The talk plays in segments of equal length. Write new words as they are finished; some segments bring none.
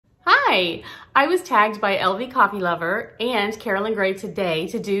Hi, I was tagged by LVCoffeeLVer and Carolengraytoday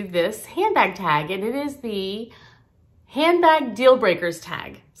to do this handbag tag, and it is the handbag deal breakers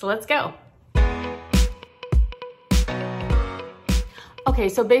tag. So let's go. Okay,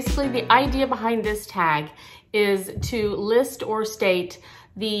 so basically the idea behind this tag is to list or state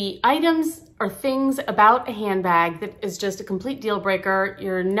the items or things about a handbag that is just a complete deal breaker,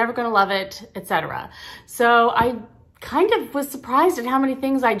 you're never gonna love it, etc. So I kind of was surprised at how many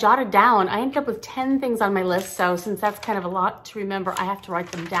things I jotted down. I ended up with 10 things on my list, so since that's kind of a lot to remember, I have to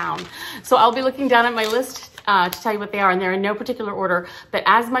write them down. So I'll be looking down at my list to tell you what they are, and they're in no particular order, but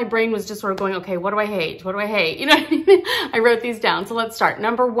as my brain was just sort of going, okay, what do I hate? What do I hate? You know what I mean? I wrote these down, so let's start.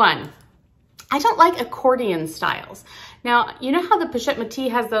 Number one, I don't like accordion styles. Now, you know how the pochette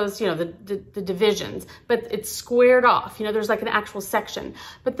métis has those, you know, the divisions, but it's squared off. You know, there's like an actual section.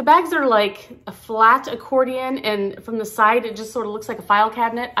 But the bags are like a flat accordion, and from the side, it just sort of looks like a file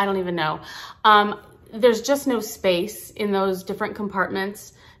cabinet. I don't even know. There's just no space in those different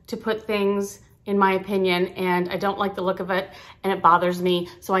compartments to put things, in my opinion, and I don't like the look of it, and it bothers me.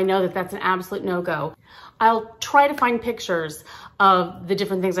 So I know that that's an absolute no-go. I'll try to find pictures of the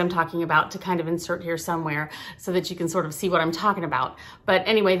different things I'm talking about to kind of insert here somewhere so that you can sort of see what I'm talking about. But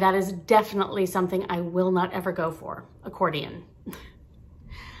anyway, that is definitely something I will not ever go for, accordion. All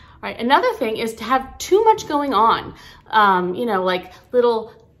right, another thing is to have too much going on. You know, like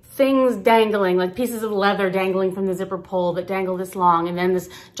little things dangling, like pieces of leather dangling from the zipper pole that dangle this long, and then this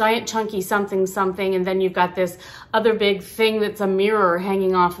giant chunky something, and then you've got this other big thing that's a mirror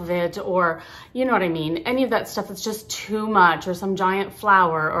hanging off of it, or you know what I mean? Any of that stuff that's just too much, or some giant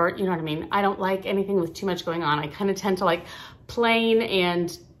flower, or you know what I mean? I don't like anything with too much going on. I kind of tend to like plain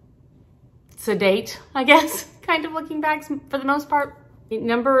and sedate, I guess, kind of looking bags for the most part.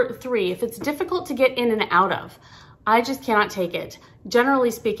 Number three, if it's difficult to get in and out of, I just cannot take it.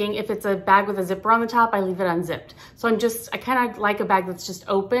 Generally speaking, if it's a bag with a zipper on the top, I leave it unzipped. So I kind of like a bag that's just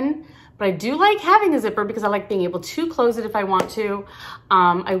open, but I do like having a zipper because I like being able to close it if I want to.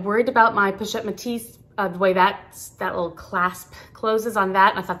 I worried about my pochette métis, the way that little clasp closes on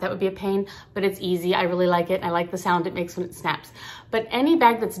that, and I thought that would be a pain, but it's easy. I really like it, and I like the sound it makes when it snaps. But any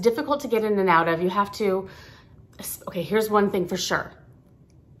bag that's difficult to get in and out of, you have to, okay, here's one thing for sure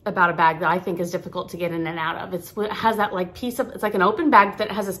about a bag that I think is difficult to get in and out of. It has that like piece of, it's like an open bag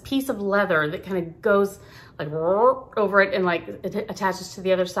that has this piece of leather that kind of goes like over it and like it attaches to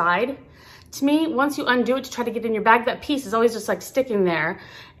the other side. To me, once you undo it to try to get in your bag, that piece is always just like sticking there,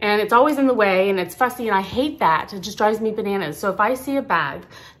 and it's always in the way, and it's fussy, and I hate that. It just drives me bananas. So if I see a bag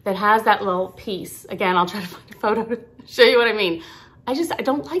that has that little piece, again, I'll try to find a photo to show you what I mean. I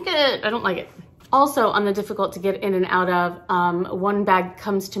don't like it. I don't like it. Also, on the difficult to get in and out of, one bag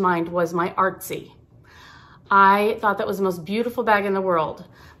comes to mind was my Artsy. I thought that was the most beautiful bag in the world,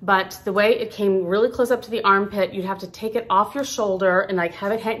 but the way it came really close up to the armpit, you'd have to take it off your shoulder and like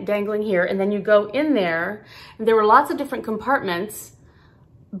have it dangling here, and then you go in there, and there were lots of different compartments,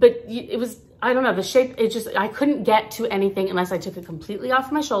 but it was, I don't know, the shape, I couldn't get to anything unless I took it completely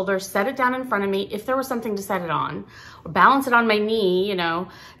off my shoulder, set it down in front of me, if there was something to set it on, or balance it on my knee, you know,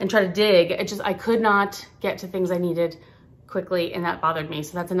 and try to dig. I could not get to things I needed quickly, and that bothered me.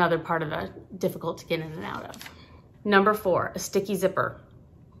 So that's another part of the difficult to get in and out of. Number four, a sticky zipper.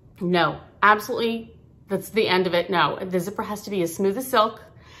 No, absolutely, that's the end of it. No, the zipper has to be as smooth as silk,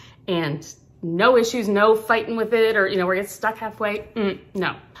 and no issues, no fighting with it, or, you know, where it gets stuck halfway.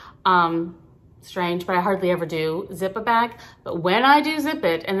 No. Strange, but I hardly ever do zip a bag. But when I do zip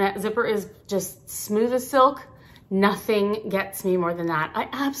it, and that zipper is just smooth as silk, nothing gets me more than that. I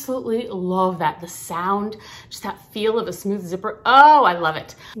absolutely love that. The sound, just that feel of a smooth zipper. Oh, I love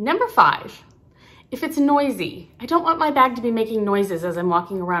it. Number five, if it's noisy, I don't want my bag to be making noises as I'm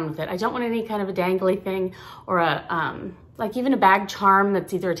walking around with it. I don't want any kind of a dangly thing, or a, like even a bag charm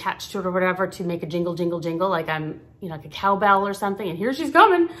that's either attached to it or whatever to make a jingle, jingle, jingle, like I'm, you know, like a cowbell or something, and here she's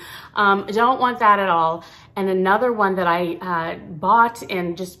coming. I don't want that at all. And another one that I bought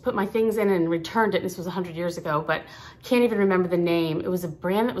and just put my things in and returned it, this was 100 years ago, but can't even remember the name. It was a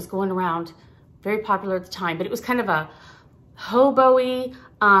brand that was going around, very popular at the time, but it was kind of a hobo-y,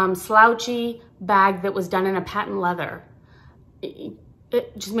 slouchy bag that was done in a patent leather.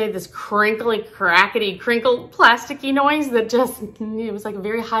 It just made this crinkly, crackety, crinkled, plasticky noise that just, it was like a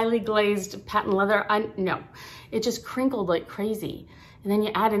very highly glazed patent leather. No, it just crinkled like crazy. And then you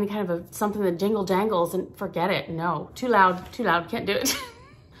add any kind of something that jingle jangles and forget it. No, too loud, can't do it.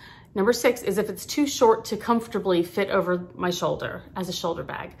 Number six is if it's too short to comfortably fit over my shoulder as a shoulder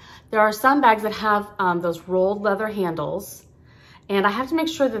bag. There are some bags that have those rolled leather handles, And I have to make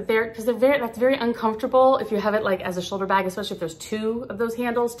sure that that's very uncomfortable if you have it like as a shoulder bag, especially if there's two of those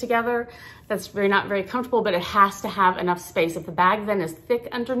handles together. That's not very comfortable, but it has to have enough space. If the bag then is thick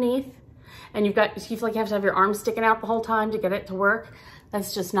underneath and you feel like you have to have your arms sticking out the whole time to get it to work,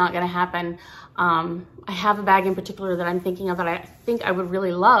 that's just not gonna happen. I have a bag in particular that I'm thinking of that I think I would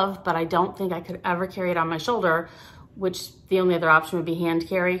really love, but I don't think I could ever carry it on my shoulder, which the only other option would be hand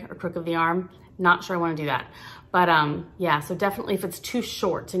carry or crook of the arm. Not sure I wanna do that. But yeah, so definitely if it's too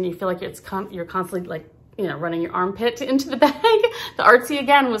short and you feel like you're constantly like, you know, running your armpit into the bag, the Artsy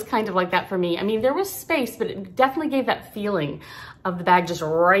again was kind of like that for me. I mean, there was space, but it definitely gave that feeling of the bag just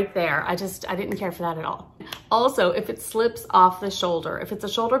right there. I didn't care for that at all. Also, if it slips off the shoulder, if it's a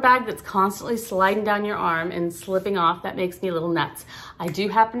shoulder bag that's constantly sliding down your arm and slipping off, that makes me a little nuts. I do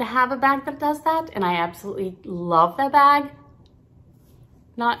happen to have a bag that does that, and I absolutely love that bag.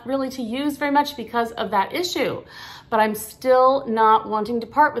 Not really to use very much because of that issue, but I'm still not wanting to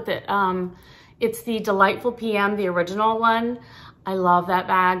part with it. It's the Delightful PM, the original one. I love that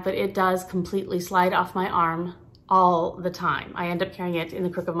bag, but it does completely slide off my arm all the time. I end up carrying it in the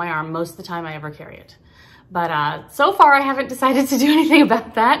crook of my arm most of the time I ever carry it. But so far I haven't decided to do anything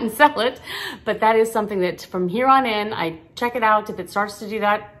about that and sell it, but that is something that from here on in, I check it out. If it starts to do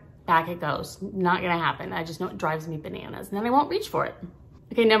that, back it goes. Not gonna happen. I just know it drives me bananas and then I won't reach for it.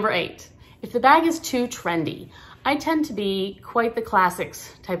 Okay, number 8, if the bag is too trendy. I tend to be quite the classics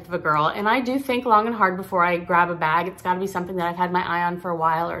type of a girl, and I do think long and hard before I grab a bag. It's gotta be something that I've had my eye on for a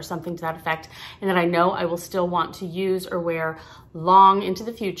while or something to that effect, and that I know I will still want to use or wear long into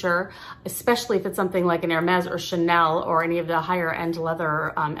the future, especially if it's something like an Hermes or Chanel or any of the higher end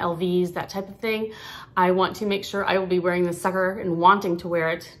leather LVs, that type of thing. I want to make sure I will be wearing this sucker and wanting to wear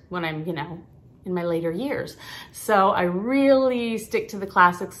it when I'm, you know, in my later years. So I really stick to the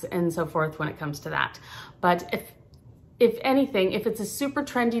classics and so forth when it comes to that. But if anything, if it's a super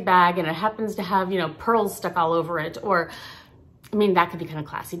trendy bag and it happens to have, you know, pearls stuck all over it, or, I mean, that could be kind of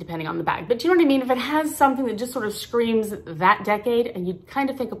classy depending on the bag. But do you know what I mean? If it has something that just sort of screams that decade and you'd kind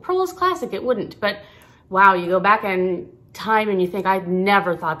of think a pearl is classic, it wouldn't. But wow, you go back in time and you think, I'd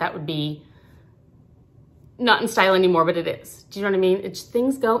never thought that would be not in style anymore, but it is. Do you know what I mean?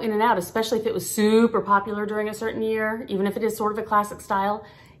 Things go in and out, especially if it was super popular during a certain year, even if it is sort of a classic style,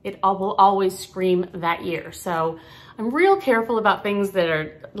 it will always scream that year. So I'm real careful about things that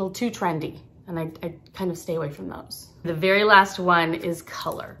are a little too trendy, and I kind of stay away from those. The very last one is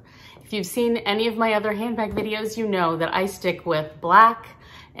color. If you've seen any of my other handbag videos, you know that I stick with black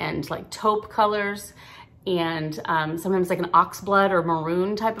and like taupe colors, and sometimes like an oxblood or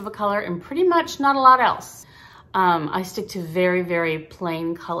maroon type of a color, and pretty much not a lot else. I stick to very, very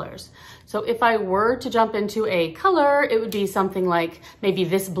plain colors. So if I were to jump into a color, it would be something like maybe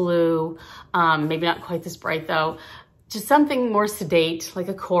this blue, maybe not quite this bright though, just something more sedate, like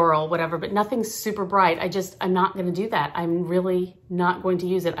a coral, whatever, but nothing super bright. I'm not gonna do that. I'm really not going to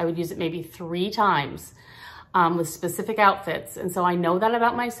use it. I would use it maybe 3 times with specific outfits. And so I know that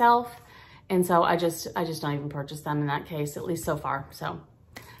about myself. And so I just don't even purchase them in that case, at least so far. So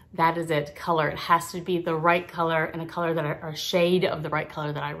that is it. Color. It has to be the right color and a color that or a shade of the right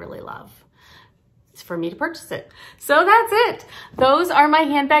color that I really love. It's for me to purchase it. So that's it. Those are my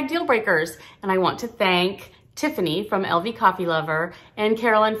handbag deal breakers. And I want to thank Tiffany from LVCoffeeLVer and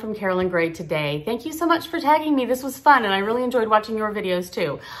Carolyn from Carolengraytoday. Thank you so much for tagging me. This was fun and I really enjoyed watching your videos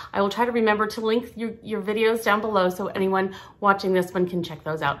too. I will try to remember to link your videos down below so anyone watching this one can check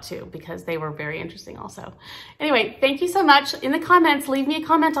those out too, because they were very interesting also. Anyway, thank you so much. In the comments, leave me a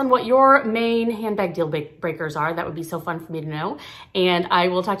comment on what your main handbag deal breakers are. That would be so fun for me to know. And I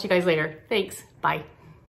will talk to you guys later. Thanks. Bye.